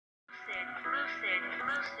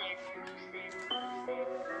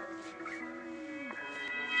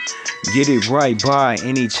Get it right by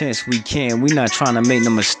any chance we can. We not trying to make no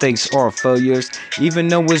mistakes or failures, even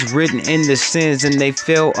though it's written in the sins and they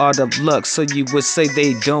fell out of luck. So you would say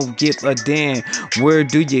they don't give a damn. Where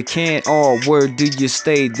do you can or where do you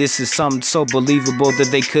stay? This is something so believable that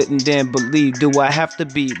they couldn't damn believe. Do I have to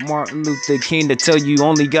be Martin Luther King to tell you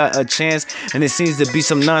only got a chance? And it seems to be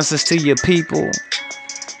some nonsense to your people.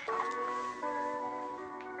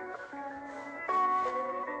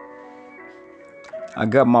 I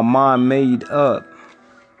got my mind made up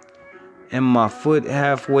and my foot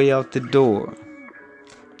halfway out the door.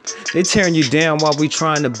 They tearing you down while we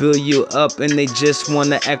trying to build you up, and they just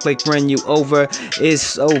wanna act like run you over. It's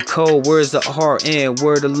so cold, where's the heart and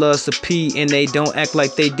where the love's to pee? And they don't act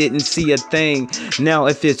like they didn't see a thing. Now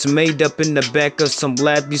if it's made up in the back of some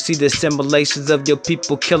lab, you see the simulations of your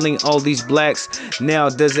people killing all these blacks. Now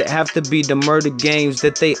does it have to be the murder games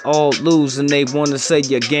that they all lose and they wanna say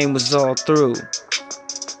your game was all through?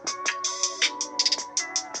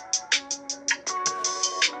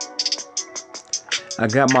 I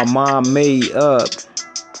got my mind made up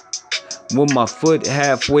with my foot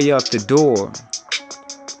halfway out the door.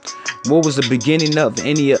 What was the beginning of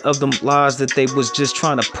any of them lies that they was just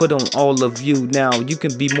trying to put on all of you? Now you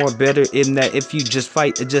can be more better in that if you just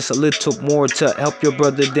fight just a little more to help your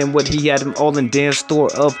brother than what he had him all in damn store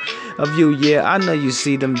of you. Yeah, I know you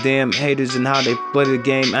see them damn haters and how they play the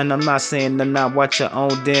game, and I'm not saying to not watch your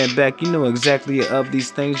own damn back. You know exactly of these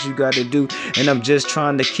things you gotta do, and I'm just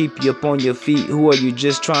trying to keep you up on your feet. Who are you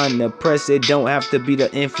just trying to press? It don't have to be the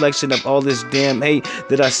inflection of all this damn hate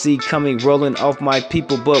that I see coming rolling off my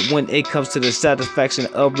people, but when it comes to the satisfaction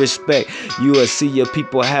of respect, you will see your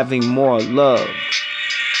people having more love.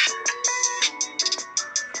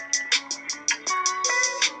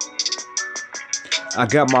 I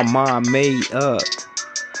got my mind made up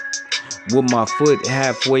with my foot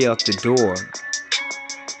halfway out the door.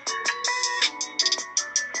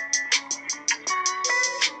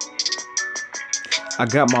 I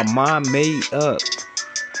got my mind made up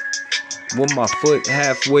with my foot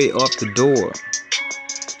halfway off the door.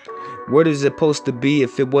 What is it supposed to be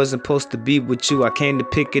if it wasn't supposed to be with you? I came to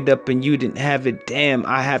pick it up and you didn't have it. Damn,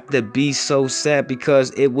 I have to be so sad because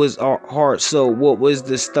it was our heart. So what was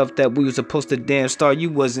the stuff that we were supposed to damn start? You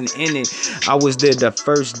wasn't in it. I was there the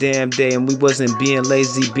first damn day, and we wasn't being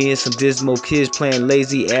lazy, being some dismal kids playing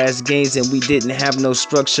lazy ass games, and we didn't have no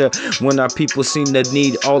structure when our people seem to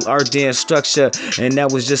need all our damn structure. And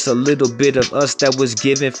that was just a little bit of us that was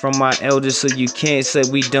given from our elders, so you can't say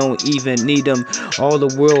we don't even need them. All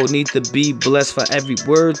the world needs to be blessed for every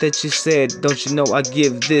word that you said. Don't you know I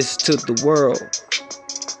give this to the world?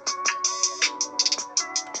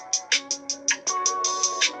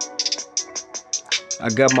 I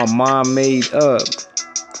got my mind made up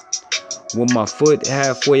with my foot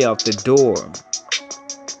halfway out the door.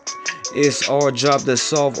 It's our job to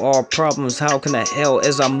solve our problems. How can I help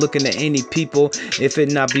as I'm looking at any people if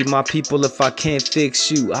it not be my people? If I can't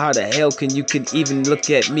fix you, how the hell can you even look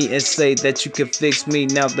at me and say that you can fix me?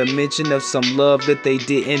 Now the mention of some love that they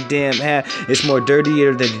didn't damn have, it's more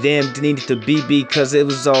dirtier than damn needed to be, because it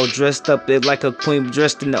was all dressed up like a queen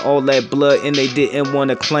dressed in all that blood, and they didn't want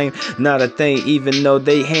to claim not a thing, even though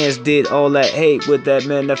they hands did all that hate with that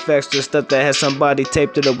manufactured stuff that had somebody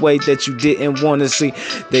taped it away that you didn't want to see.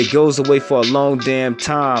 That goes away for a long damn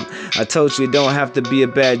time. I told you it don't have to be a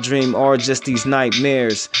bad dream or just these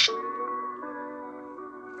nightmares.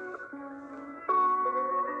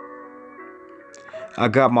 I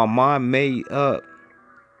got my mind made up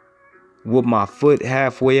with my foot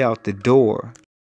halfway out the door.